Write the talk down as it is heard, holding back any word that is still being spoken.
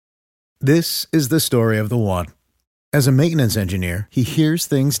This is the story of the one. As a maintenance engineer, he hears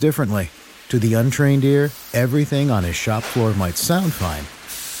things differently. To the untrained ear, everything on his shop floor might sound fine,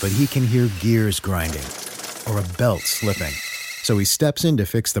 but he can hear gears grinding or a belt slipping. So he steps in to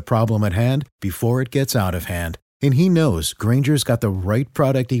fix the problem at hand before it gets out of hand. And he knows Grainger's got the right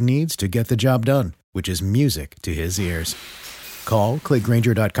product he needs to get the job done, which is music to his ears. Call, click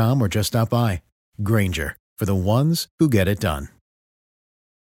Grainger.com, or just stop by. Grainger, for the ones who get it done.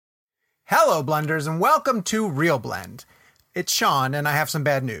 Hello, Blenders, and welcome to Real Blend. It's Sean, and I have some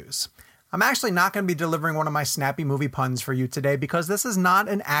bad news. I'm actually not going to be delivering one of my snappy movie puns for you today because this is not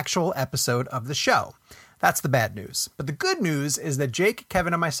an actual episode of the show. That's the bad news. But the good news is that Jake,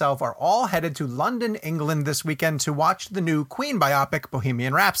 Kevin, and myself are all headed to London, England this weekend to watch the new Queen biopic,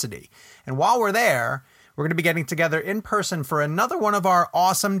 Bohemian Rhapsody. And while we're there, we're going to be getting together in person for another one of our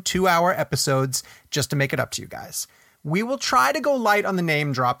awesome 2-hour episodes just to make it up to you guys. We will try to go light on the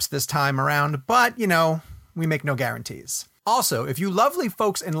name drops this time around, but, we make no guarantees. Also, if you lovely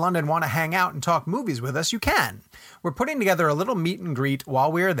folks in London want to hang out and talk movies with us, you can. We're putting together a little meet and greet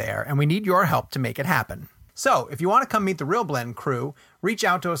while we're there, and we need your help to make it happen. So, if you want to come meet the Real Blend crew, reach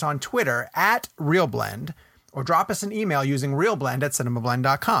out to us on Twitter @RealBlend, or drop us an email using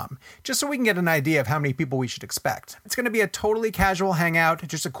realblend@cinemablend.com, just so we can get an idea of how many people we should expect. It's going to be a totally casual hangout,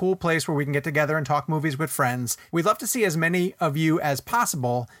 just a cool place where we can get together and talk movies with friends. We'd love to see as many of you as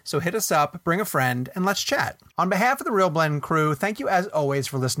possible, so hit us up, bring a friend, and let's chat. On behalf of the Real Blend crew, thank you as always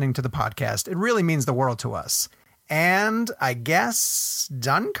for listening to the podcast. It really means the world to us. And I guess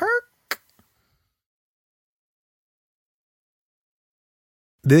Dunkirk?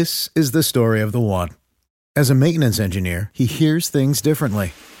 This is the story of the one. As a maintenance engineer, he hears things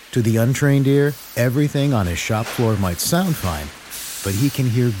differently. To the untrained ear, everything on his shop floor might sound fine, but he can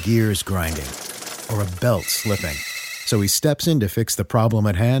hear gears grinding or a belt slipping. So he steps in to fix the problem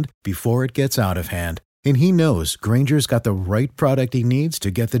at hand before it gets out of hand. And he knows Grainger's got the right product he needs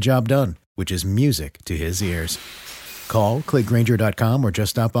to get the job done, which is music to his ears. Call, click Grainger.com, or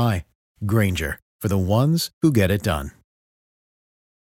just stop by. Grainger, for the ones who get it done.